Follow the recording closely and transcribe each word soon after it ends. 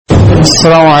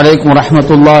السلام عليكم ورحمة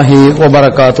الله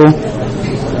وبركاته.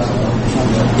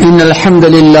 إن الحمد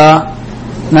لله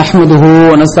نحمده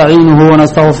ونستعينه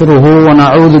ونستغفره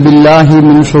ونعوذ بالله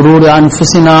من شرور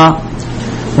أنفسنا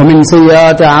ومن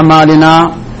سيئات أعمالنا.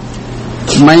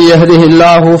 من يهده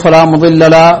الله فلا مضل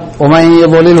له ومن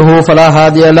يضلله فلا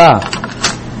هادي له.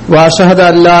 وأشهد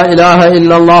أن لا إله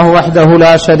إلا الله وحده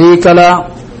لا شريك له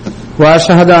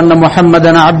وأشهد أن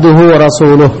محمدا عبده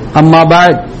ورسوله. أما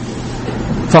بعد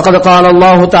فقد قال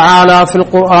الله تعالى في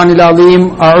القرآن العظيم: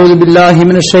 أعوذ بالله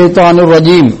من الشيطان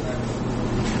الرجيم.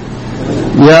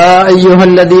 يا أيها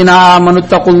الذين آمنوا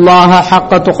اتقوا الله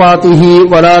حق تقاته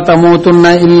ولا تموتن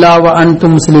إلا وأنتم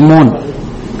مسلمون.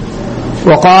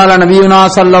 وقال نبينا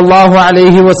صلى الله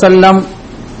عليه وسلم: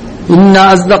 إن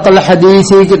أصدق الحديث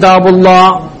كتاب الله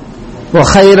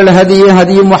وخير الهدي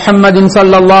هدي محمد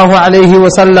صلى الله عليه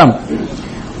وسلم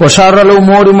وشر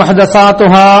الأمور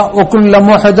محدثاتها وكل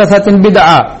محدثة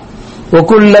بدعة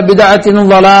وكل بدعة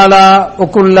ضلالة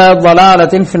وكل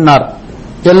ضلالة في النار.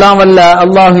 எல்லாம் வல்ல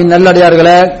அல்லாஹ்வின்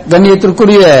நல்லடியார்களே,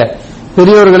 கண்ணியத்திற்குரிய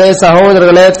பெரியோர்களே,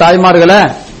 சகோதரர்களே, தாய்மார்களே,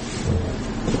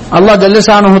 அல்லாஹ்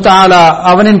ஜல்லஷானுஹு தஆலா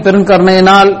அவனின்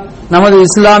பெருங்கருணையினால் நமது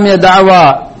இஸ்லாமிய தாவா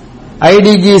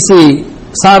ஐடிஜிசி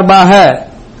சார்பாக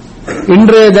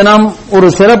இன்றைய தினம் ஒரு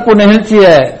சிறப்பு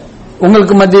நிகழ்ச்சியை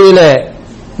உங்களுக்கு மத்தியிலே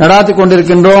நடாத்திக்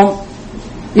கொண்டிருக்கின்றோம்.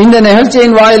 இந்த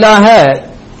நிகழ்ச்சியின் வாயிலாக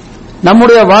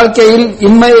நம்முடைய வாழ்க்கையில்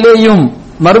இன்மையிலேயும்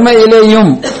மறுமையிலேயும்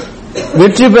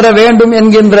வெற்றி பெற வேண்டும்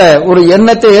என்கின்ற ஒரு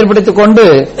எண்ணத்தை ஏற்படுத்திக் கொண்டு,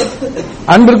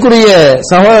 அன்பிற்குரிய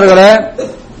சகோதரர்களே,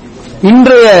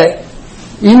 இன்றைய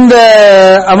இந்த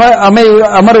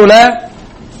அமர்வுல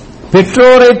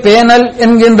பெற்றோரை பேணல்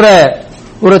என்கின்ற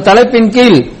ஒரு தலைப்பின்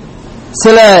கீழ்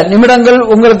சில நிமிடங்கள்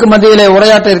உங்களுக்கு மத்தியிலே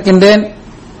உரையாற்ற இருக்கின்றேன்.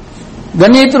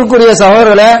 கண்ணியத்திற்குரிய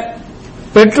சகோதரர்களே,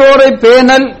 பெற்றோரை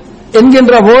பேணல்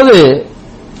என்கின்ற போது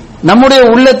நம்முடைய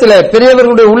உள்ளத்தில்,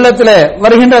 பெரியவர்களுடைய உள்ளத்தில்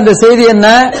வருகின்ற அந்த செய்தி என்ன?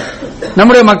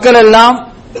 நம்முடைய மக்கள் எல்லாம்,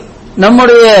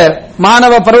 நம்முடைய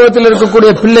மாணவ பருவத்தில்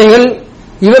இருக்கக்கூடிய பிள்ளைகள்,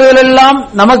 இவர்களெல்லாம்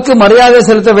நமக்கு மரியாதை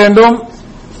செலுத்த வேண்டும்,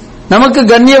 நமக்கு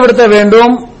கண்ணியப்படுத்த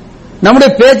வேண்டும்,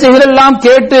 நம்முடைய பேச்சுகள் எல்லாம்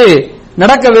கேட்டு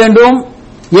நடக்க வேண்டும்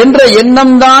என்ற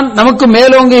எண்ணம் தான் நமக்கு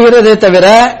மேலோங்குகிறதே தவிர,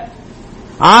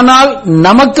 ஆனால்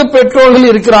நமக்கு பெற்றோர்கள்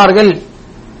இருக்கிறார்கள்,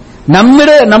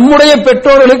 நம்முடைய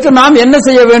பெற்றோர்களுக்கு நாம் என்ன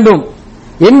செய்ய வேண்டும்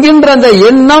என்கின்ற அந்த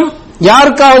எண்ணம்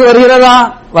யாருக்காவது வருகிறதா?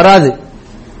 வராது.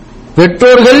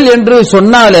 பெற்றோர்கள் என்று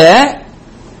சொன்னாலே,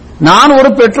 நான்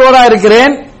ஒரு பெற்றோரா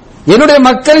இருக்கிறேன், என்னுடைய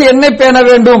மக்கள் என்னை பேண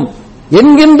வேண்டும்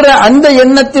என்கின்ற அந்த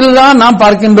எண்ணத்தில் தான் நாம்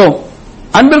பார்க்கின்றோம்.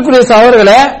 அன்பிற்குரிய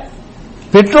சகோதரர்களே,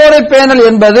 பெற்றோரை பேணல்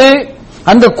என்பது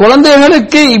அந்த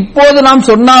குழந்தைகளுக்கு இப்போது நாம்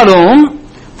சொன்னாலும்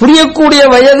புரியக்கூடிய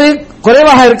வயது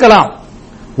குறைவாக இருக்கலாம்.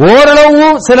 ஓரளவு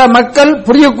சில மக்கள்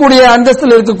புரியக்கூடிய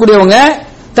அந்தஸ்தில் இருக்கக்கூடியவங்க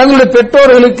தங்களுடைய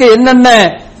பெற்றோர்களுக்கு என்னென்ன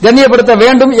கண்ணியப்படுத்த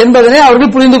வேண்டும் என்பதனை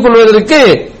அவர்கள் புரிந்து கொள்வதற்கு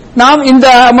நாம் இந்த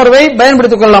அமர்வை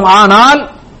பயன்படுத்திக் கொள்ளலாம். ஆனால்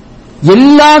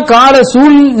எல்லா கால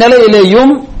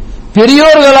சூழ்நிலையிலேயும்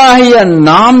பெரியோர்களாகிய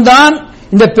நாம் தான்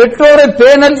இந்த பெற்றோரை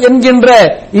பேணல் என்கின்ற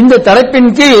இந்த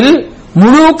தலைப்பின் கீழ்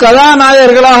முழு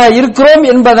கதாநாயகர்களாக இருக்கிறோம்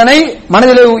என்பதனை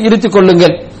மனதில் இருத்திக்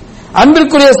கொள்ளுங்கள்.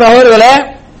 அன்பிற்குரிய சகோதரர்களே,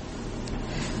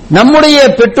 நம்முடைய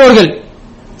பெற்றோர்கள்,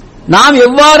 நாம்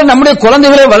எவ்வாறு நம்முடைய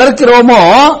குழந்தைகளை வளர்க்கிறோமோ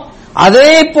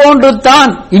அதே போன்று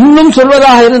தான், இன்னும்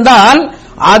சொல்வதாக இருந்தால்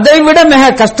அதைவிட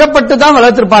மிக கஷ்டப்பட்டு தான்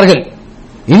வளர்த்திருப்பார்கள்.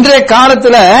 இன்றைய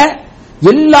காலத்தில்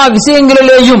எல்லா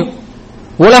விஷயங்களிலேயும்,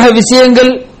 உலக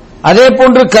விஷயங்கள், அதே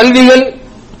போன்று கல்விகள்,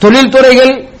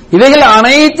 தொழில்துறைகள், இவைகள்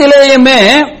அனைத்திலேயுமே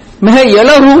மிக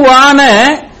இலகுவான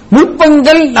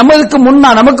நுட்பங்கள்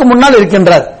நமக்கு முன்னால்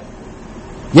இருக்கின்றது.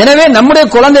 எனவே நம்முடைய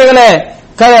குழந்தைகளை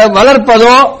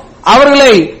வளர்ப்பதோ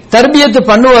அவர்களை தர்பியத்து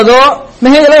பண்ணுவதோ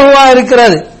மிக இலகுவாக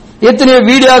இருக்கிறது. எத்தனையோ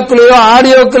வீடியோக்களையோ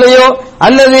ஆடியோக்களையோ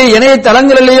அல்லது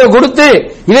இணையதளங்களிலேயோ கொடுத்து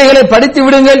இவைகளை படித்து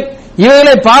விடுங்கள்,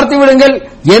 இவைகளை பார்த்து விடுங்கள்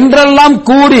என்றெல்லாம்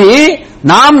கூறி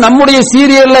நாம் நம்முடைய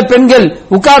சீரியல்ல பெண்கள்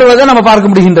உட்காருவதை நம்ம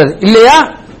பார்க்க முடிகின்றது, இல்லையா?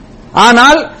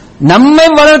 ஆனால் நம்மை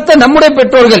வளர்த்த நம்முடைய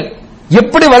பெற்றோர்கள்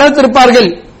எப்படி வளர்த்திருப்பார்கள்?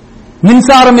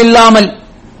 மின்சாரம் இல்லாமல்,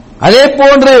 அதே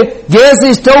போன்று கேஸ்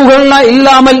ஸ்டவ்கள்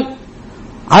இல்லாமல்,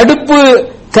 அடுப்பு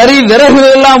கறி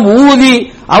விறகுகள் எல்லாம் ஊதி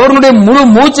அவர்களுடைய முழு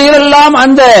மூச்சைகள் எல்லாம்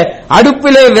அந்த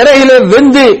அடுப்பிலே விறகிலே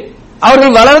வெந்து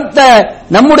அவர்கள் வளர்த்த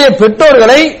நம்முடைய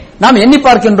பெற்றோர்களை நாம் எண்ணி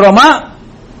பார்க்கின்றோமா?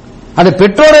 அந்த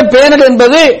பெற்றோரை பேணல்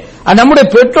என்பது நம்முடைய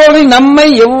பெற்றோர்கள் நம்மை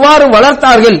எவ்வாறு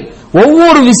வளர்த்தார்கள்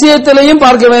ஒவ்வொரு விஷயத்திலையும்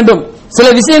பார்க்க வேண்டும். சில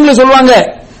விஷயங்களை சொல்வாங்க,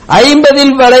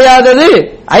 50 விளையாதது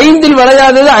 5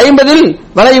 விளையாதது 50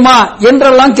 விளையுமா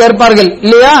என்றெல்லாம் கேட்பார்கள்,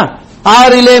 இல்லையா?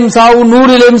 6 சாவு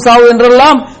 100 சாவு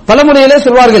என்றெல்லாம் பலமுறையிலே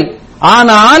சொல்வார்கள்.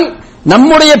 ஆனால்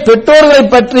நம்முடைய பெற்றோர்களை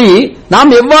பற்றி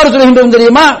நாம் எவ்வாறு சொல்கின்றோம்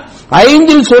தெரியுமா?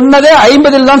 5 சொன்னதே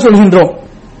 50 தான் சொல்கின்றோம்.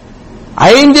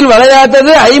 5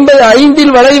 விளையாதது 50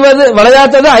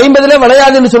 விளையாதது 50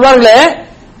 விளையாது என்று சொல்வார்களே,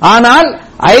 ஆனால்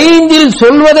 5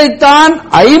 சொல்வதைத்தான்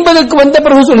 50க்கு வந்த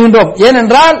பிறகு சொல்கின்றோம்.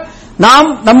 ஏனென்றால் நாம்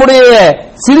நம்முடைய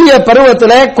சிறிய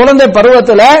பருவத்தில், குழந்தை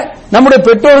பருவத்தில் நம்முடைய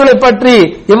பெற்றோர்களை பற்றி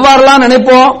எவ்வாறெல்லாம்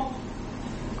நினைப்போம்,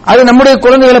 அது நம்முடைய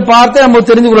குழந்தைகளை பார்த்து நம்ம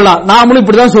தெரிந்து கொள்ளலாம். நாமளும்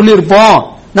இப்படிதான் சொல்லி இருப்போம்.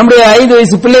 நம்முடைய 5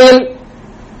 வயசு பிள்ளைகள்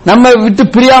நம்ம விட்டு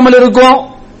பிரியாமல் இருக்கும்,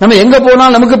 நம்ம எங்க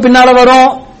போனாலும் நமக்கு பின்னால வரும்,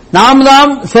 நாம்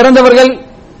தான் சிறந்தவர்கள்,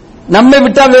 நம்மை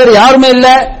விட்டா வேறு யாருமே இல்ல,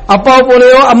 அப்பாவை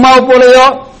போலயோ அம்மாவை போலயோ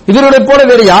இவருடைய போல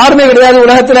வேறு யாருமே கிடையாது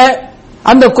உலகத்தில்.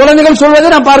 அந்த குழந்தைகள் சொல்வதை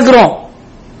நாம் பார்க்கிறோம்.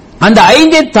 அந்த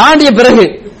 5 தாண்டிய பிறகு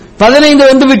 15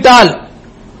 வந்து விட்டால்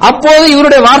அப்போது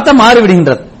இவருடைய வார்த்தை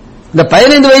மாறிவிடுகின்றது. இந்த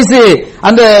 15 வயசு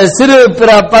அந்த சிறு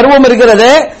பருவம் இருக்கிறது,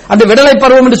 அந்த விடலை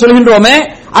பருவம் என்று சொல்கின்றோமே,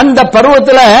 அந்த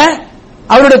பருவத்தில்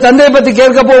அவருடைய தந்தையை பத்தி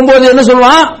கேட்க போகும்போது என்ன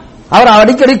சொல்லுவான், அவர்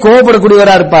அடிக்கடி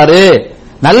கோபப்படக்கூடியவரா இருப்பாரு,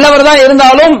 நல்லவர் தான்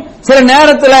இருந்தாலும் சில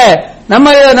நேரத்தில்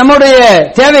நம்முடைய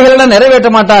தேவைகளை நிறைவேற்ற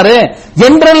மாட்டாரு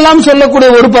என்றெல்லாம் சொல்லக்கூடிய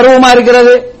ஒரு பருவமா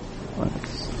இருக்கிறது.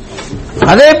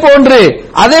 அதே போன்று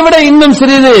அதைவிட இன்னும்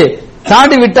சிறிது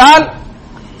தாண்டி விட்டால்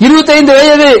 25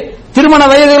 வயது திருமண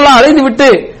வயதுலாம் அடைந்து விட்டு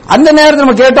அந்த நேரத்தில்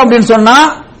நம்ம கேட்டோம் அப்படின்னு சொன்னா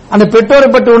அந்த பெற்றோரை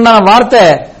பற்றி உண்டான வார்த்தை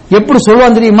எப்படி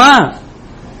சொல்லுவான் தெரியுமா,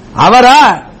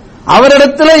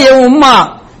 அவரிடத்துல என் உம்மா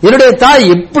என்னுடைய தாய்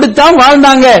எப்படித்தான்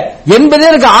வாழ்ந்தாங்க என்பதே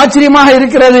எனக்கு ஆச்சரியமாக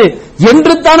இருக்கிறது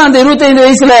என்று தான் அந்த 25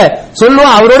 வயசுல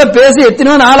சொல்லுவோம். அவரோட பேச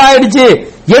எத்தனையோ நாள் ஆயிடுச்சு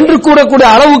என்று கூடக்கூடிய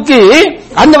அளவுக்கு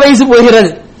அந்த வயசு போகிறது.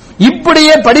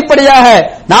 இப்படியே படிப்படியாக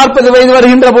 40 வயது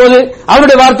வருகின்ற போது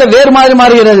அவருடைய வார்த்தை வேறு மாதிரி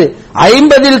மாறுகிறது.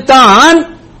 50 தான்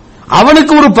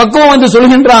அவனுக்கு ஒரு பக்குவம் வந்து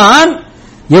சொல்கின்றான்,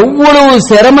 எவ்வளவு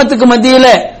சிரமத்துக்கு மத்தியில,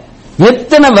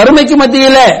 எத்தனை வறுமைக்கு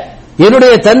மத்தியில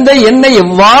என்னுடைய தந்தை என்னை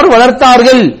எவ்வாறு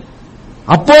வளர்த்தார்கள்,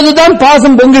 அப்போதுதான்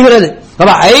பாசம் பொங்குகிறது.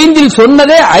 5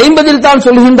 சொன்னதே 50 தான்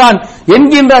சொல்கின்றான்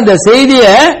என்கின்ற அந்த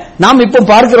செய்தியை நாம் இப்ப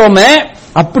பார்க்கிறோமே.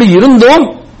 அப்படி இருந்தும்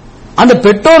அந்த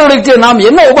பெற்றோர்களுக்கு நாம்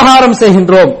என்ன உபகாரம்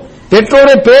செய்கின்றோம்?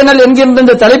 பெற்றோரை பேணல் என்கின்ற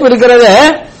இந்த தலைப்பு இருக்கிறத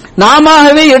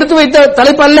நாமவே எடுத்து வைத்த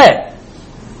தலைப்பு அல்ல.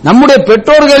 நம்முடைய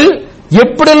பெற்றோர்கள்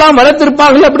எப்படியெல்லாம்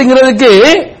வளர்த்திருப்பார்கள் அப்படிங்கிறதுக்கு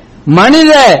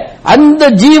மனித அந்த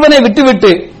ஜீவனை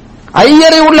விட்டுவிட்டு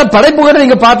ஐயரை உள்ள படைப்புகளை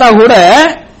நீங்க பார்த்தா கூட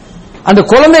அந்த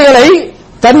குழந்தைகளை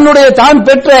தன்னுடைய தான்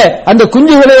பெற்ற அந்த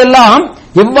குஞ்சுகளை எல்லாம்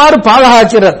எவ்வாறு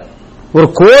பாதுகாக்கிறார். ஒரு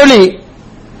கோழி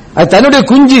அது தன்னுடைய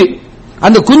குஞ்சு,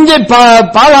 அந்த குஞ்சை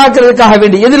பாதுகாக்கிறதுக்காக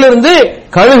வேண்டி எதிலிருந்து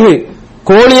கழுகு,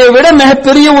 கோழியை விட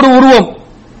மிகப்பெரிய ஒரு உருவம்,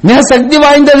 மிக சக்தி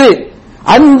வாய்ந்தது.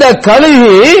 அந்த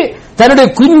கழுகு தன்னுடைய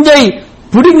குஞ்சை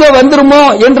பிடுங்க வந்துருமோ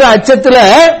என்ற அச்சத்தில்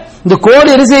இந்த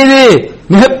கோழி என்ன செய்து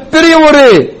மிகப்பெரிய ஒரு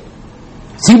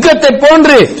சிங்கத்தை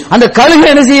போன்று அந்த கழுகு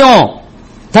என்ன செய்யும்,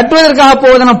 தட்டுவதற்காக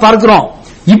போவதை நாம் பார்க்கிறோம்.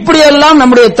 இப்படியெல்லாம்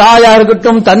நம்முடைய தாயா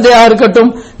இருக்கட்டும் தந்தையா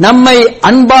இருக்கட்டும் நம்மை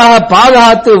அன்பாக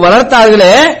பாதுகாத்து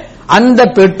வளர்த்தார்களே, அந்த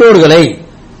பெற்றோர்களை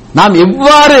நாம்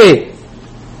எவ்வாறு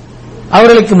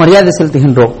அவர்களுக்கு மரியாதை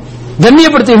செலுத்துகின்றோம்,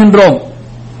 கண்ணியப்படுத்துகின்றோம்,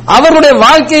 அவருடைய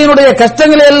வாழ்க்கையினுடைய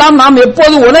கஷ்டங்களை எல்லாம் நாம்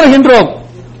எப்போது உணர்கின்றோம்?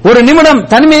 ஒரு நிமிடம்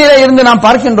தனிமையில இருந்து நாம்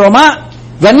பார்க்கின்றோமா?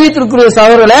 கண்ணியத்திற்குரிய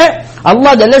சகோதரர்களே,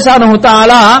 அல்லாஹ் ஜல்லஷானஹு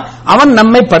தஆலா அவன்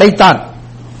நம்மை படைத்தான்.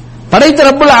 படைத்த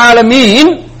ரப்புல்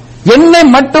ஆலமீன் என்னை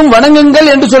மட்டும் வணங்குங்கள்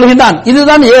என்று சொல்கின்றான்.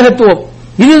 இதுதான் ஏகத்துவம்,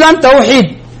 இதுதான்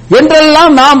தௌஹீத்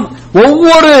என்றெல்லாம் நாம்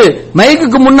ஒவ்வொரு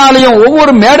மைக்குக்கு முன்னாலேயும்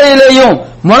ஒவ்வொரு மேடையிலேயும்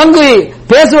முழங்கு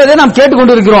பேசுவதை நாம்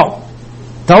கேட்டுக்கொண்டிருக்கிறோம்.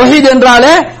 தௌஹீத்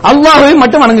என்றாலே அல்லாஹ்வை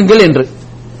மட்டும் வணங்குங்கள் என்று.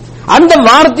 அந்த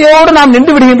வார்த்தையோடு நாம்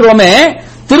நின்று விடுகின்றோமே.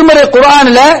 திருமறை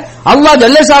குர்ஆனில் அல்லாஹ்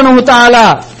ஜல்லஷானஹு தஆலா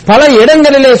பல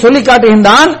இடங்களிலே சொல்லி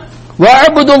காட்டுகின்றான்,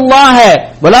 வஅபுதுல்லாஹ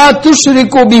வலா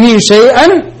துஷ்ரிகு பிஹி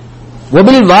ஷைஅன்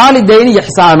வபில் வாலிதைனி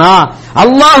இஹ்சானா.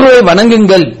 அல்லாஹ்வை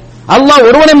வணங்குங்கள், அல்லாஹ்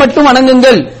ஒருவனை மட்டும்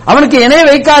வணங்குங்கள், அவனுக்கு இணை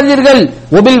வைக்காதீர்கள்.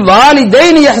 வபில்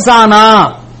வாலிதைனி இஹ்சானா.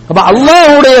 அப்ப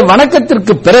அல்லாஹ்வுடைய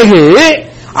வணக்கத்திற்கு பிறகு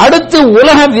அடுத்து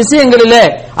உலக விஷயங்களிலே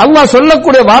அல்லாஹ்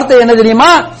சொல்லக்கூடிய வார்த்தை என்ன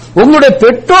தெரியுமா? உங்களுடைய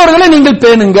பெற்றோர்களை நீங்கள்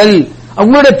பேணுங்கள்,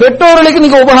 உங்களுடைய பெற்றோர்களுக்கு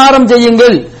நீங்க உபகாரம்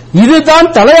செய்யுங்கள். இதுதான்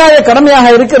தலையாய கடமையாக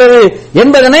இருக்கிறது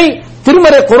என்பதனை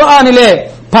திருமறை குர்ஆனிலே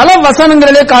பல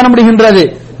வசனங்களிலே காண முடிகின்றது.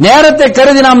 நேரத்தை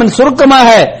கருதி நாம் சுருக்கமாக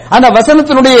அந்த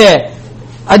வசனத்தினுடைய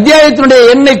அத்தியாயத்தினுடைய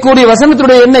எண்ணை கூறி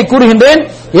வசனத்தினுடைய எண்ணை கூறுகின்றேன்.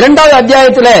 2வது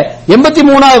அத்தியாயத்தில்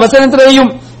 83வது வசனத்திலேயும்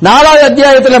 4வது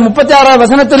அத்தியாயத்தில் 36வது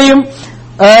வசனத்திலேயும்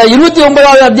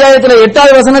 29வது அத்தியாயத்தில்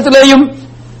 8வது வசனத்திலேயும்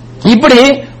இப்படி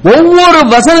ஒவ்வொரு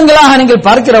வசனங்களாக நீங்கள்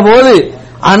பார்க்கிற போது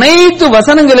அனைத்து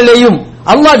வசனங்களிலேயும்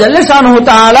அல்லாஹ் ஜல்லஷானஹு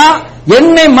தஆலா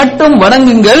என்னை மட்டும்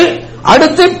வணங்குங்கள்,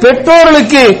 அடுத்து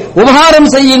பெற்றோர்களுக்கு உபகாரம்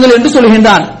செய்யுங்கள் என்று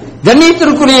சொல்கின்றான்.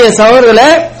 கண்ணியத்திற்குரிய சகோதரர்களே,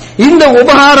 இந்த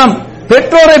உபகாரம்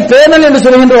பெற்றோரை பேணல் என்று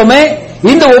சொல்கின்றோமே,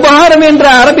 இந்த உபகாரம் என்ற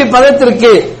அரபி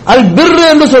பதத்திற்கு அல் பிர்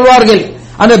என்று சொல்வார்கள்.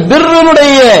 அந்த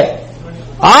பிர்ருடைய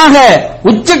ஆக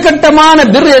உச்சகட்டமான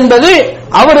பிர் என்பது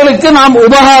அவர்களுக்கு நாம்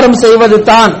உபகாரம் செய்வது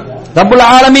தான். ரப்புல்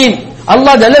ஆலமீன்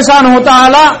அல்லாஹ் ஜல்லஷானஹு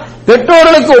தஆலா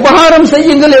பெற்றோர்களுக்கு உபகாரம்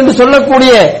செய்யுங்கள் என்று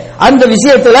சொல்லக்கூடிய அந்த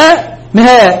விஷயத்துல மிக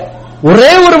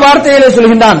ஒரே ஒரு வார்த்தையிலே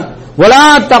சொல்கின்றான், வலா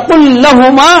தகுல்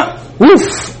லஹுமா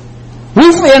உஃப்.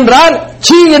 உஃப் என்றால்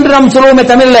சீ என்று நாம் சொல்லுவோமே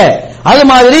தமிழ்ல, அது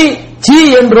மாதிரி சீ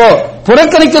என்றோ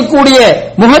புறக்கணிக்கக்கூடிய,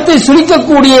 முகத்தை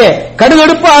சுளிக்கக்கூடிய,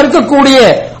 கடுகடுப்பா இருக்கக்கூடிய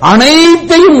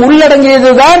அனைத்தையும்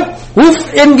உள்ளடங்கியதுதான் உஃப்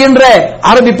என்கின்ற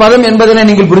அரபி பதம் என்பதனை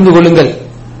நீங்கள் புரிந்து கொள்ளுங்கள்.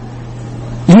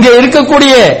 இங்கே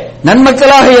இருக்கக்கூடிய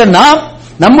நன்மக்களாகிய நாம்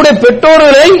நம்முடைய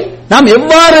பெற்றோர்களை நாம்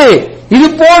எவ்வாறு இது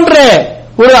போன்ற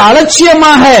ஒரு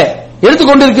அலட்சியமாக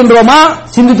எடுத்துக்கொண்டிருக்கின்றோமா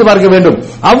சிந்தித்து பார்க்க வேண்டும்.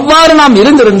 அவ்வாறு நாம்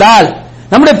இருந்திருந்தால்,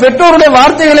 நம்முடைய பெற்றோருடைய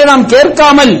வார்த்தைகளை நாம்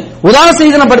கேட்காமல்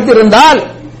உதாசீனப்படுத்தியிருந்தால்,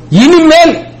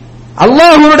 இனிமேல்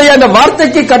அல்லாஹ்வுடைய அந்த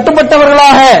வார்த்தைக்கு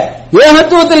கட்டுப்பட்டவர்களாக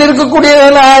ஏகத்துவத்தில்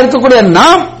இருக்கக்கூடிய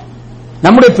நாம்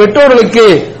நம்முடைய பெற்றோர்களுக்கு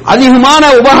அதிகமான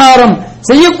உபகாரம்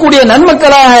செய்யக்கூடிய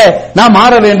நன்மக்களாக நாம்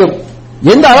மாற வேண்டும்.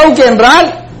 எந்த அளவுக்கு என்றால்,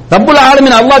 ரப்புல்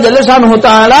ஆலமீன் அல்லாஹ் ஜல்லஷானஹு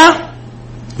தஆலா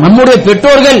நம்முடைய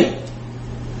பெற்றோர்கள்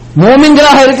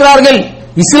மூமின்களாக இருக்கிறார்கள்,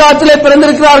 இஸ்லாத்திலே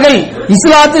பிறந்திருக்கிறார்கள்,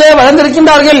 இஸ்லாத்திலே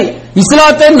வளர்ந்திருக்கின்றார்கள்,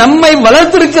 இஸ்லாத்தை நம்மை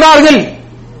வளர்த்திருக்கிறார்கள்.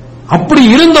 அப்படி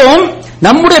இருந்தும்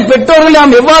நம்முடைய பெற்றோர்கள்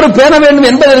நாம் எவ்வாறு பேண வேண்டும்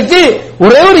என்பதற்கு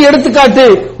ஒரே ஒரு எடுத்துக்காட்டு,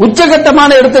 உச்சகட்டமான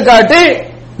எடுத்துக்காட்டு,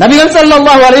 நபிகள்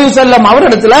ஸல்லல்லாஹு அலைஹி வஸல்லம்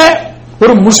அவரிடத்துல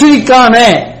ஒரு முஷ்ரிக்கான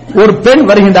ஒரு பெண்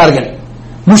வருகின்றார்கள்.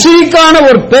 முஷ்ரிக்கான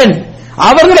ஒரு பெண்,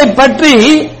 அவர்களை பற்றி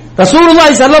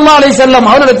ரசூலுல்லாஹி ஸல்லல்லாஹு அலைஹி வஸல்லம்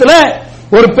அவரிடத்துல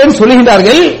ஒரு பெண்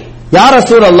சொல்லுகின்றார்கள், யா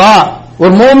ரசூலல்லாஹ்,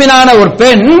 ஒரு மூமினான ஒரு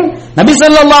பெண் நபி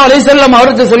ஸல்லல்லாஹு அலைஹி வஸல்லம்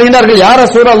அவருக்கு சொல்லுகின்றார்கள், யா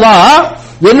ரசூலல்லாஹ்,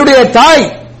 என்னுடைய தாய்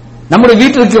நம்முடைய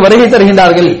வீட்டிற்கு வருகை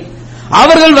தருகின்றார்கள்.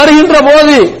 அவர்கள் வருகின்ற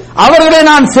போது அவர்களை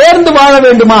நான் சேர்ந்து வாழ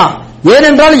வேண்டுமா?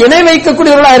 ஏனென்றால் இணை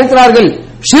வைக்கக்கூடியவர்களாக இருக்கிறார்கள்,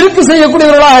 ஷிர்க்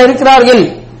செய்யக்கூடியவர்களாக இருக்கிறார்கள்,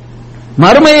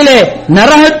 மறுமையிலே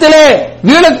நரகத்திலே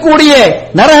வீழக்கூடிய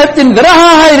நரகத்தின்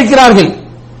விறகாக இருக்கிறார்கள்.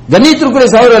 கண்ணியத்திற்குரிய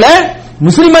சகோதரர்களே,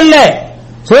 முஸ்லிம் அல்ல,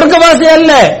 சொர்க்கவாசி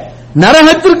அல்ல,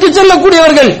 நரகத்திற்கு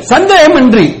செல்லக்கூடியவர்கள்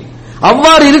சந்தேகமின்றி.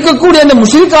 அவ்வாறு இருக்கக்கூடிய அந்த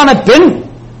முஷ்ரிக்கான பெண்,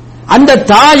 அந்த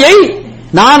தாயை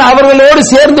நான் அவர்களோடு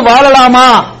சேர்ந்து வாழலாமா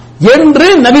என்று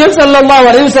நபிகள் ஸல்லல்லாஹு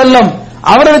அலைஹி வஸல்லம்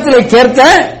அவரிடத்தில் கேட்க,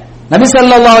 நபி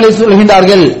ஸல்லல்லாஹு அலைஹி வஸல்லம்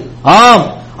சொல்கின்றார்கள், ஆம்,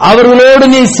 அவர்களோடு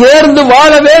நீ சேர்ந்து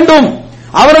வாழ வேண்டும்,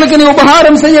 அவர்களுக்கு நீ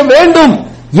உபகாரம் செய்ய வேண்டும்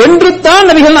என்று தான்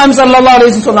நபிகள் நாயகம் ஸல்லல்லாஹு அலைஹி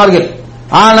வஸல்லம் சொன்னார்கள்.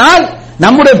 ஆனால்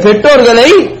நம்முடைய பெற்றோர்களை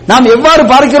நாம் எவ்வாறு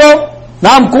பார்க்கிறோம்?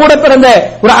 நாம் கூட பிறந்த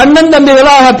ஒரு அண்ணன்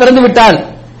தம்பிகளாக பிறந்து விட்டால்,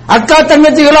 அக்கா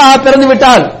தங்கச்சிகளாக பிறந்து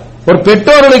விட்டால், ஒரு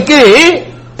பெற்றோர்களுக்கு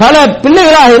பல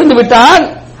பிள்ளைகளாக இருந்து விட்டால்,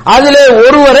 அதிலே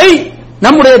ஒருவரை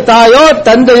நம்முடைய தாயோ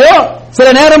தந்தையோ சில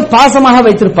நேரம் பாசமாக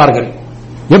வைத்திருப்பார்கள்.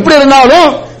 எப்படி இருந்தாலும்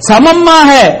சமமாக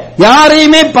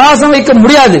யாரையுமே பாசம் வைக்க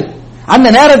முடியாது. அந்த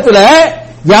நேரத்தில்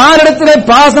யாரிடத்திலே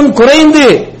பாசம் குறைந்து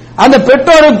அந்த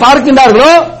பெற்றோர்கள்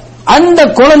பார்க்கின்றார்களோ, அந்த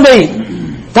குழந்தை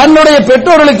தன்னுடைய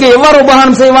பெற்றோர்களுக்கு எவ்வாறு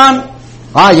உபகாரம் செய்வான்?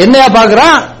 என்னையா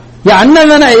பாக்குறான், என்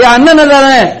அண்ணன்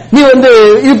தானே நீ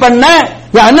இது பண்ண,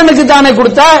 என் அண்ணனுக்கு தானே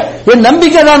கொடுத்த, என்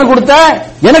நம்பிக்கை தானே கொடுத்த,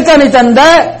 எனக்கா நீ தந்த,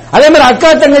 அதே மாதிரி அக்கா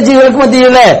தங்கச்சிகளுக்கு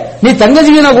மத்தியில நீ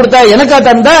தங்கச்சிக்கு நான் கொடுத்த, எனக்கா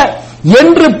தந்த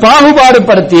என்று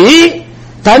பாகுபாடுபடுத்தி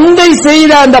தந்தை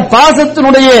செய்த அந்த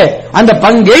பாசத்தினுடைய அந்த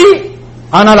பங்கை,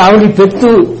 ஆனால் அவர்கள்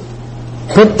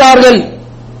பெற்றார்கள்,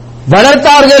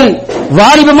 வளர்த்தார்கள்,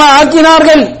 வாலிபமா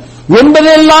ஆக்கினார்கள்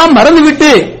என்பதையெல்லாம்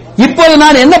மறந்துவிட்டு இப்போது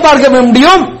நான் என்ன பார்க்க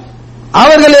முடியும்?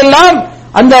 அவர்கள் எல்லாம்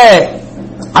அந்த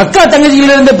அக்கா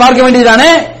தங்கச்சியிலிருந்து பார்க்க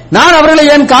வேண்டியதானே, நான் அவர்களை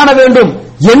ஏன் காண வேண்டும்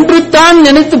என்று தான்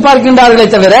நினைத்து பார்க்கின்றார்களே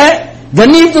தவிர,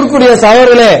 கண்ணியத்திற்குரிய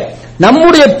சகோதரர்களே,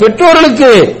 நம்முடைய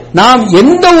பெற்றோர்களுக்கு நாம்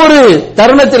எந்த ஒரு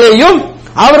தருணத்திலேயும்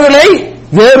அவர்களை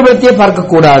வேறுபடுத்தியே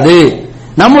பார்க்கக்கூடாது.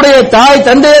 நம்முடைய தாய்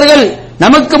தந்தையர்கள்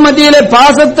நமக்கு மத்தியிலே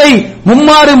பாசத்தை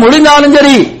மும்மாறு மொழிந்தாலும்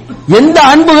சரி, எந்த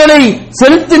அன்புகளை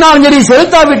செலுத்தினாலும் சரி,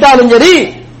 செலுத்தாவிட்டாலும் சரி,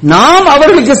 நாம்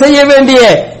அவர்களுக்கு செய்ய வேண்டிய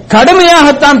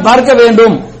கடமையாகத்தான் பார்க்க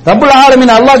வேண்டும். ரப்புல்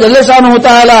ஆலமீன் அல்லாஹ் ஜல்லஷானஹு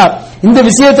தஆலா இந்த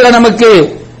விஷயத்தில் நமக்கு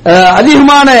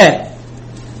அதிகமான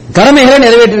கடமைகளை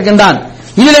நிறைவேற்றிருக்கின்றான்.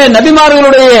 இதிலே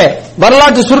நபிமார்களுடைய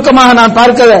வரலாற்று சுருக்கமாக நான்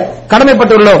பார்க்க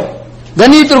கடமைப்பட்டுள்ளோம்.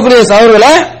 கண்ணியத்திற்குரிய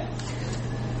சகோதரர்களே,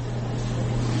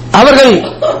 அவர்கள்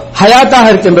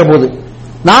ஹயாத்தாக இருக்கின்ற போது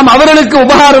நாம் அவர்களுக்கு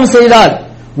உபகாரம் செய்தால்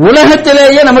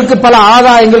உலகத்திலேயே நமக்கு பல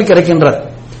ஆதாயங்கள் கிடைக்கின்றன.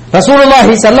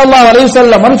 ரசூலுல்லாஹி ஸல்லல்லாஹு அலைஹி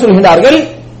வஸல்லம் சொல்கிறார்கள்,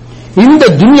 இந்த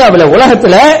துன்யாவில்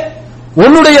உலகத்தில்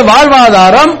உன்னுடைய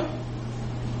வாழ்வாதாரம்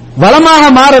வளமாக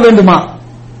மாற வேண்டுமா,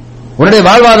 உன்னுடைய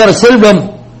வாழ்வாதார செல்வம்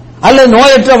அல்லது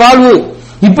நோயற்ற வாழ்வு,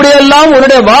 இப்படியெல்லாம்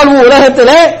உன்னுடைய வாழ்வு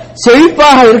உலகத்தில்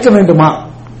செழிப்பாக இருக்க வேண்டுமா,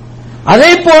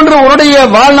 அதே போன்று உன்னுடைய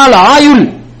வாழ்நாள் ஆயுள்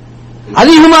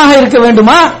அதிகமாக இருக்க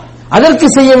வேண்டுமா? அதற்கு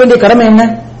செய்ய வேண்டிய கடமை என்ன?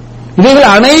 இவைகள்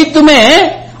அனைத்துமே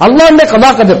அல்லாஹ்வுடைய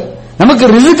கதா கதர். நமக்கு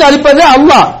ரிஸ்க் அளிப்பது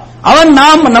அல்லாஹ். அவன்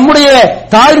நாம் நம்முடைய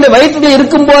தாயுடைய வயிற்றில்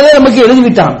இருக்கும் போதே நமக்கு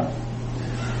எழுதிவிட்டான்.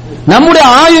 நம்முடைய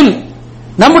ஆயுள்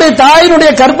நம்முடைய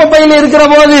தாயினுடைய கற்பப்பையில் இருக்கிற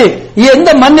போது எந்த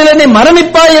மண்ணிலே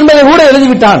மரணிப்பாய் என்பதை கூட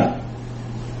எழுதிவிட்டான்.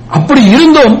 அப்படி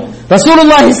இருந்தும்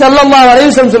ரசூலுல்லாஹி ஸல்லல்லாஹு அலைஹி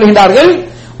வஸல்லம் சொல்கிறார்கள்,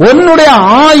 உன்னுடைய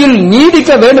ஆயுள்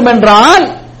நீடிக்க வேண்டும் என்றால்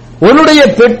உன்னுடைய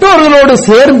பெற்றோர்களோடு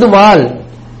சேர்ந்து வாழ்,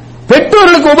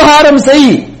 பெற்றோர்களுக்கு உபகாரம்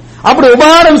செய். அப்படி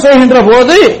உபகாரம் செய்கின்ற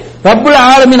போது ரப்புல்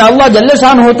ஆலமீன் அல்லாஹ் ஜல்ல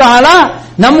ஷானுஹு தஆலா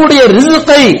நம்முடைய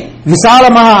ரிஸ்கை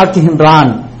விசாலமாக ஆக்குகின்றான்,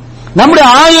 நம்முடைய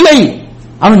ஆயுளை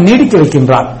அவன் நீடிக்க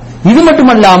வைக்கின்றான். இது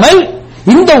மட்டுமல்லாமல்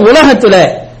இந்த உலகத்தில்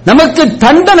நமக்கு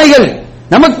தண்டனைகள்,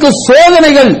 நமக்கு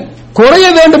சோதனைகள் குறைய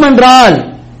வேண்டும் என்றால்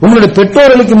உங்களுடைய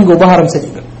பெற்றோர்களுக்கு இங்கு உபகாரம்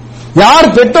செய்யுங்கள். யார்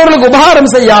பெற்றோர்களுக்கு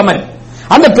உபகாரம் செய்யாமல்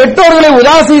அந்த பெற்றோர்களை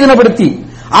உதாசீனப்படுத்தி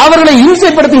அவர்களை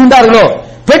இம்சைப்படுத்துகின்றார்களோ,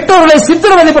 பெற்றோர்களை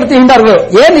சித்திரவதைப்படுத்துகின்றார்களோ,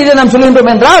 ஏன் இதை நாம்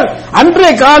சொல்கின்றோம் என்றால்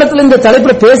அன்றைய காலத்தில் இந்த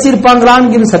தலைப்பில்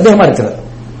பேசியிருப்பாங்களான்னு சந்தேகமா இருக்கிறது.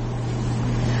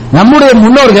 நம்முடைய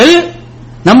முன்னோர்கள்,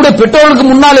 நம்முடைய பெற்றோர்களுக்கு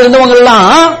முன்னால் இருந்தவங்க எல்லாம்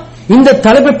இந்த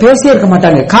தலைப்பை பேசியே இருக்க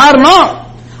மாட்டாங்க. காரணம்,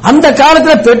 அந்த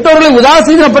காலத்தில் பெற்றோர்களை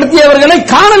உதாசீனப்படுத்தியவர்களை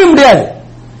காணவே முடியாது.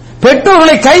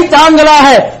 பெற்றோர்களை கை தாங்களாக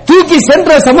தூக்கி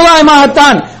சென்ற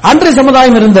சமுதாயமாகத்தான் அன்றைய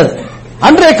சமுதாயம் இருந்தது,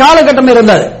 அன்றைய காலகட்டம்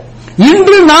இருந்தது.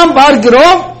 இன்று நாம்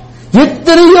பார்க்கிறோம்,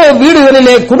 எத்தனையோ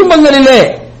வீடுகளிலே, குடும்பங்களிலே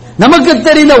நமக்கு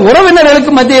தெரிந்த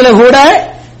உறவினர்களுக்கு மத்தியிலே கூட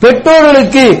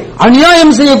பெற்றோர்களுக்கு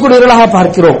அநியாயம் செய்யக்கூடியவர்களாக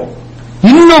பார்க்கிறோம்.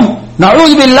 இன்னும்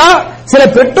நஊதுபில்லாஹ் சில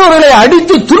பெற்றோர்களை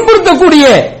அடித்து துன்புறுத்தக்கூடிய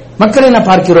மக்களை நான்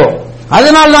பார்க்கிறோம்.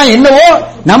 அதனால்தான் என்னவோ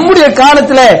நம்முடைய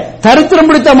காலத்தில் தரித்திரம்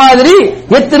பிடித்த மாதிரி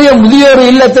எத்தனையோ முதியோர்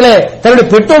இல்லத்தில் தன்னுடைய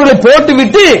பெற்றோர்களை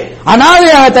போட்டுவிட்டு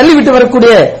அனாதையாக தள்ளிவிட்டு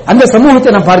வரக்கூடிய அந்த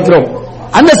சமூகத்தை நாம் பார்க்கிறோம்.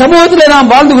 அந்த சமூகத்தில்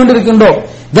நாம் வாழ்ந்து கொண்டிருக்கின்றோம்.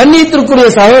 கண்ணியத்திற்குரிய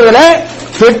சகோதரர்களே,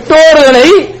 பெற்றோர்களை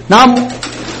நாம்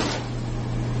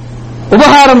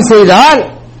உபகாரம் செய்தால்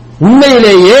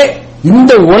உண்மையிலேயே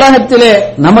இந்த உலகத்திலே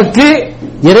நமக்கு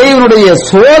இறைவனுடைய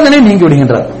சோதனை நீங்கி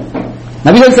விடுகின்றது.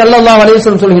 நபிகள் ஸல்லல்லாஹு அலைஹி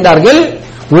வஸல்லம் சொல்கிறார்கள்,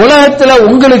 உலகத்தில்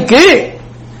உங்களுக்கு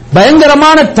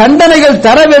பயங்கரமான தண்டனைகள்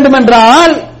தர வேண்டும்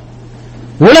என்றால்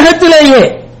உலகத்திலேயே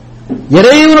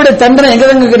இறைவனுடைய தண்டனை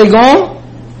எங்க கிடைக்கும்?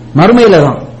 மறுமையில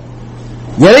தான்.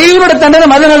 இறைவனுடைய தண்டனை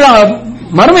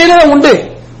மறுமையில தான் உண்டு,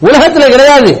 உலகத்தில்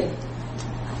கிடையாது.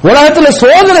 உலகத்தில்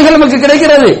சோதனைகள் நமக்கு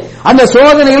கிடைக்கிறது. அந்த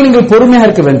சோதனைகள் நீங்கள் பொறுமையாக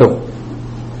இருக்க வேண்டும்.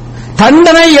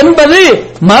 தண்டனை என்பது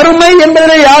மறுமை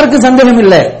என்பதில் யாருக்கு சந்தேகம்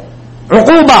இல்லை.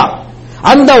 உகூபா,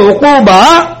 அந்த உகூபா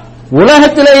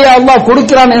உலகத்திலேயே அல்லாஹ்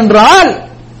கொடுக்கிறான் என்றால்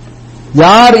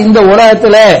யார் இந்த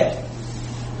உலகத்தில்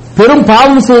பெரும்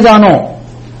பாவம் செய்தானோ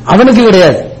அவனுக்கு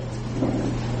கிடையாது.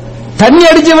 தண்ணி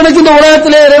அடிச்சவனுக்கு இந்த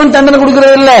உலகத்திலே இறைவன் தண்டனை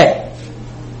கொடுக்கிறது இல்லை.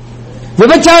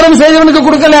 விபச்சாரம் செய்தவனுக்கு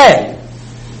கொடுக்கல,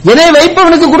 இணை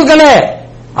வைப்பவனுக்கு கொடுக்கல.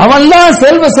 அவன் தான்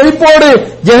செல்வ செழிப்போடு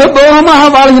ஜெகபோகமாக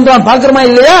வாழ்கின்றான், பார்க்கிறோமா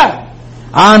இல்லையா?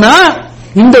 ஆனா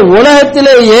இந்த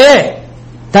உலகத்திலேயே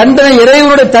தண்டனை,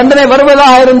 இறைவனுடைய தண்டனை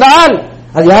வருவதாக இருந்தால்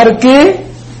அது யாருக்கு?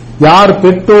 யார்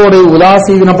பெற்றோரை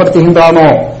உதாசீனப்படுத்துகின்றானோ,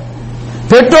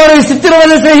 பெற்றோரை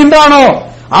சித்திரவதை செய்கின்றானோ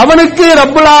அவனுக்கு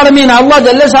ரப்புல் ஆலமீன் அல்லாஹ்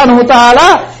ஜல்ல ஷானுஹு தஆலா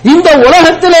இந்த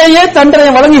உலகத்திலேயே தண்டனை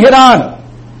வழங்குகிறான்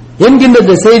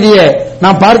என்கின்ற செய்தியை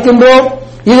நாம் பார்க்கின்றோம்.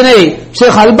 இதனை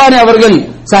ஷேக் அல்பானி அவர்கள்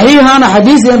சஹீஹான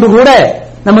ஹதீஸ் என்று கூட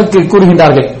நமக்கு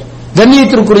கூறுகின்றார்கள்.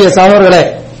 கண்ணியத்திற்குரிய சகோதரர்களே,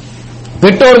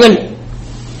 பெற்றோர்கள்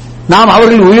நாம்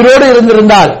அவர்கள் உயிரோடு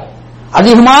இருந்திருந்தால்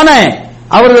அதிகமான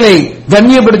அவர்களை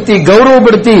கண்ணியப்படுத்தி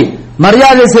கௌரவப்படுத்தி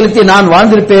மரியாதை செலுத்தி நான்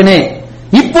வாழ்ந்திருப்பேனே.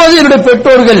 இப்போது என்னுடைய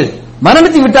பெற்றோர்கள்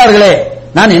மரணித்து விட்டார்களே,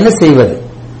 நான் என்ன செய்வது?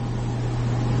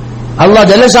 அல்லாஹ்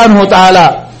ஜல்ல ஷானுஹு தஆலா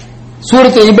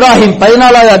சூரத் இப்ராஹிம்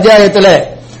 14வது அத்தியாயத்தில்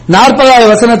 40வது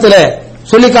வசனத்தில்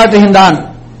சொல்லி காட்டுகின்றான்,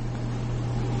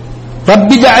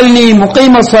 ரப்பி ஜஅல்னி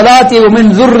முகீம ஸலாத்தி வ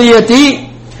மின் ذُرِّيَّتِي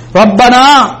ரப்பனா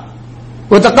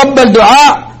வதகப்பல் துஆ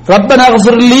ரப்பனா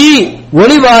இக்ஃபிர் லீ வ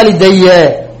லிவாலிதைய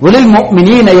வ லில்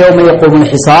முஃமினீன யௌம யகூமுல்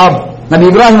ஹிசாப். நபி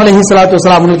இப்ராஹிம் அலைஹிஸ்ஸலாத்து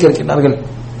வஸலாம் அவர்கள் இருக்கிறார்கள்.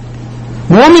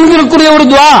 முஃமின்களுக்குரிய ஒரு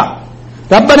துஆ,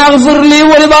 ரப்பனா இக்ஃபிர் லீ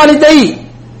வ லிவாலிதை,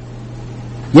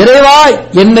 இறைவா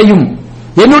என்னையும்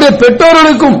என்னுடைய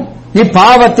பெற்றோர்களுக்கும் நீ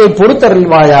பாவத்தை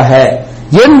பொறுத்தருள்வாயாக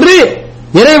என்று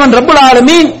இறைவன் ரப்புல்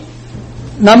ஆலமீன்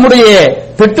நம்முடைய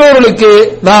பெற்றோர்களுக்கு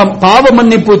நாம் பாவ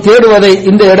மன்னிப்பு தேடுவதை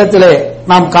இந்த இடத்திலே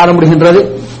நாம் காண முடிகின்றது.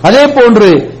 அதே போன்று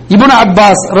இப்னு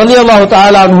அப்பாஸ் ரலியல்லாஹு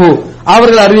தஆலா அன்ஹு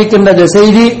அவர்கள் அறிவிக்கின்ற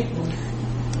செய்தி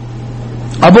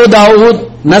அபூ தாவூத்,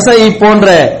 நஸஈ போன்ற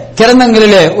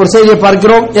கிரந்தங்களிலே ஒரு செய்தியை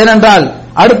பார்க்கிறோம். ஏனென்றால்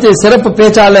அடுத்து சிறப்பு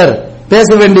பேச்சாளர் பேச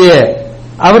வேண்டிய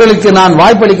அவர்களுக்கு நான்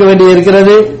வாய்ப்பளிக்க வேண்டிய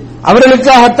இருக்கிறது.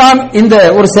 அவர்களுக்காகத்தான் இந்த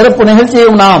ஒரு சிறப்பு நிகழ்ச்சியை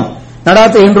நாம்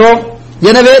நடாத்துகின்றோம்.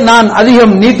 எனவே நான்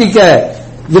அதிகம் நீட்டிக்க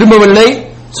விரும்பவில்லை.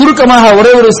 சுருக்கமாக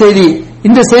ஒரே ஒரு செய்தி,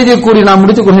 இந்த செய்தியை கூறி நான்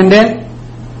முடித்துக் கொள்கின்றேன்.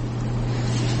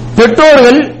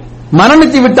 பெற்றோர்கள்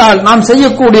மரணித்து விட்டால் நாம்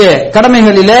செய்யக்கூடிய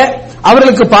கடமைகளிலே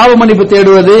அவர்களுக்கு பாவ மன்னிப்பு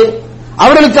தேடுவது,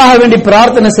 அவர்களுக்காக வேண்டி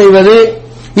பிரார்த்தனை செய்வது,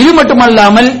 இது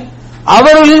மட்டுமல்லாமல்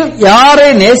அவர்கள் யாரை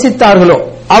நேசித்தார்களோ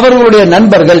அவர்களுடைய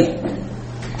நண்பர்கள்,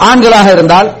 ஆண்களாக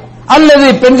இருந்தால் அல்லது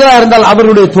பெண்களாக இருந்தால்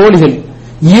அவர்களுடைய தோழிகள்,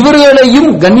 இவர்களையும்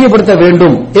கண்ணியப்படுத்த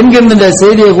வேண்டும் என்கின்ற இந்த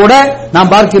செய்தியை கூட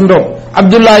நாம் பார்க்கின்றோம்.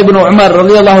 அப்துல்லா இப்னு உமர்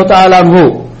ரலியல்லாஹு தஆலா அன்ஹு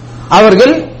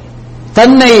அவர்கள்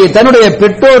தன்னுடைய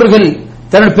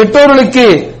பெற்றோர்களுக்கு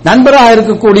நண்பராக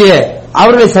இருக்கக்கூடிய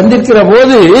அவர்களை சந்திக்கிற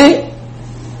போது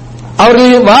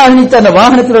அவர்கள் அந்த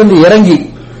வாகனத்திலிருந்து இறங்கி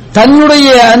தன்னுடைய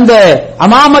அந்த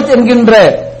அமாமத் என்கின்ற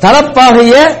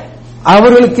தலப்பாகைய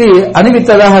அவர்களுக்கு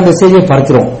அணிவித்ததாக அந்த செய்தியை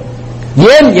பார்க்கிறோம்.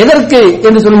 ஏன், எதற்கு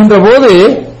என்று சொல்கின்ற போது,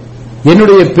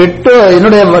 என்னுடைய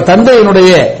தந்தை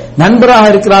என்னுடைய நண்பராக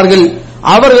இருக்கிறார்கள்,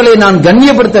 அவர்களை நான்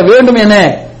கண்ணியப்படுத்த வேண்டும் என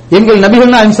எங்கள்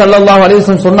நபிகள் நாயகம் ஸல்லல்லாஹு அலைஹி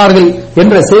வஸல்லம் சொன்னார்கள்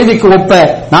என்ற செய்திக்கு ஒப்ப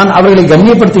நான் அவர்களை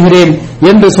கண்ணியப்படுத்துகிறேன்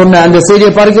என்று சொன்ன அந்த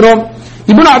செய்தியை பார்க்கிறோம்.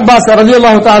 இப்னு அப்பாஸ்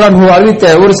ரலியல்லாஹு தஆலா அன்ஹு அறிவித்த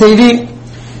ஒரு செய்தி,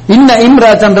 இன்ன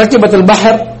இம்ராத்தன் ரகிபத்துல்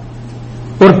பஹர்,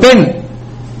 ஒரு பெண்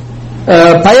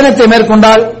பயணத்தை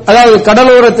மேற்கொண்டால், அதாவது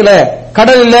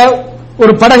கடலில்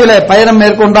ஒரு படகுல பயணம்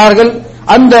மேற்கொண்டார்கள்.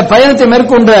 அந்த பயணத்தை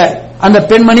மேற்கொண்ட அந்த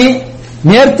பெண்மணி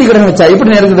நேர்த்தி கடன் வச்சா. எப்படி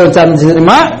நேர்த்தி வச்சாருன்னு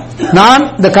தெரியுமா? நான்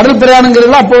இந்த கடல்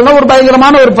பிரயாணங்கிறது அப்போ ஒரு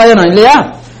பயங்கரமான ஒரு பயணம் இல்லையா,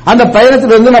 அந்த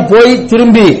பயணத்திலிருந்து நான் போய்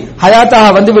திரும்பி ஹயாத்தாக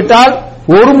வந்துவிட்டால்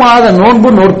 1 மாத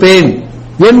நோன்பு நோற்பேன்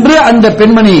என்று அந்த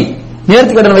பெண்மணி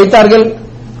நேர்த்தி கடன் வைத்தார்கள்.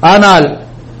 ஆனால்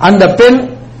அந்த பெண்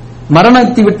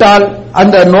மரணித்து விட்டால்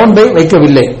அந்த நோன்பை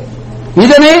வைக்கவில்லை.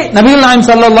 இதனை நபிகள் நாயகம்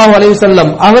ஸல்லல்லாஹு அலைஹி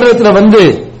வஸல்லம் அவரிடத்தில் வந்து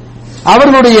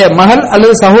அவர்களுடைய மகள்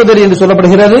அல்லது சகோதரி என்று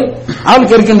சொல்லப்படுகிறது, அவள்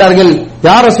கேட்கின்றார்கள்,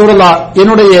 யா ரசூலல்லாஹ்,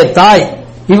 என்னுடைய தாய்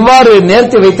இவ்வாறு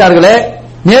நேர்ச்சி வைத்தார்களே,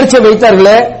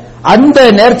 அந்த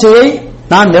நேர்ச்சியை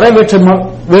நான் நிறைவேற்ற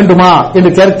வேண்டுமா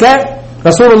என்று கேட்க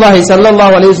ரசூலுல்லாஹி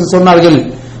ஸல்லல்லாஹு அலைஹி வஸல்லம் சொன்னார்கள்,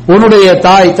 உன்னுடைய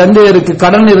தாய் தந்தையருக்கு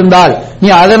கடன் இருந்தால் நீ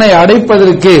அதனை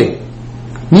அடைப்பதற்கு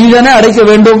நீதானே அடைக்க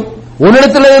வேண்டும்,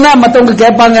 உன்னிடத்திலே மற்றவங்க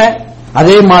கேட்பாங்க.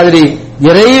 அதே மாதிரி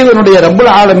இறைவனுடைய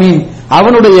ரப்புல் ஆலமீன்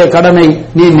அவனுடைய கடனை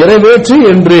நீ நிறைவேற்று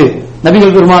என்று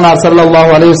நபிகள் பெருமானார் ஸல்லல்லாஹு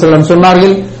அலைஹி வஸல்லம்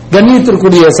சொன்னார்கள்.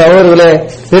 கண்ணியத்திற்குரிய சகோதரர்களே,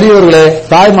 பெரியோர்களே,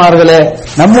 தாய்மார்களே,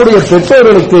 நம்முடைய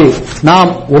பெற்றோர்களுக்கு நாம்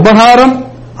உபகாரம்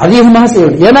அதிகமாக செய்ய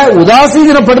வேண்டும். ஏன்னா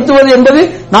உதாசீனப்படுத்துவது என்பது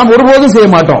நாம் ஒருபோதும் செய்ய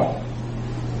மாட்டோம்.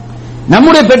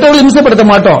 நம்முடைய பெற்றோர்களை இம்சப்படுத்த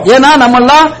மாட்டோம். ஏன்னா நம்ம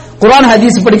எல்லாம் குர்ஆன்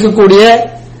ஹதீஸ் படிக்கக்கூடிய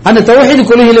அந்த தௌஹீத்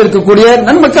கொள்கையில் இருக்கக்கூடிய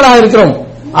நன்மக்களாக இருக்கிறோம்.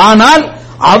 ஆனால்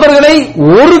அவர்களை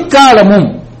ஒரு காலமும்,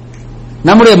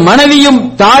 நம்முடைய மனைவியும்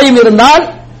தாயும் இருந்தால்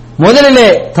முதலிலே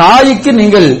தாய்க்கு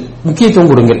நீங்கள் முக்கியத்துவம்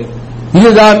கொடுங்கள்.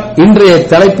 இதுதான் இன்றைய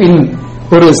தலைப்பின்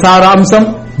ஒரு சாராம்சம்.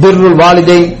 பிர்ருல்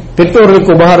வாலிதைன்,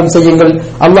 பெற்றோர்களுக்கு உபகாரம் செய்யுங்கள்.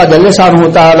 அல்லாஹ் ஜல்ல ஷானஹு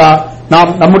தஆலா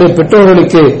நாம் நம்முடைய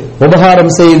பெற்றோர்களுக்கு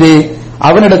உபகாரம் செய்து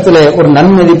அவனிடத்திலே ஒரு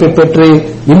நன்மதிப்பை பெற்று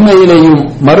இம்மையிலேயும்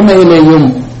மறுமையிலேயும்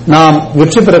நாம்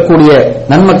வெற்றி பெறக்கூடிய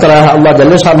நன்மக்களாக அல்லாஹ்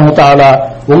ஜல்ல ஷானஹு தஆலா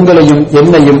உங்களையும்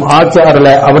என்னையும் ஆக்கி அருள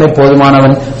அவனை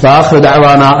போதுமானவன். வாஹிரு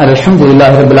தஅவானா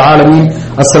அல்ஹம்துலில்லாஹி ரப்பில் ஆலமீன்.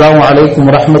 அஸ்ஸலாமு அலைக்கும்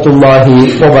வரஹ்மத்துல்லாஹி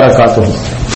வபரகாத்துஹு.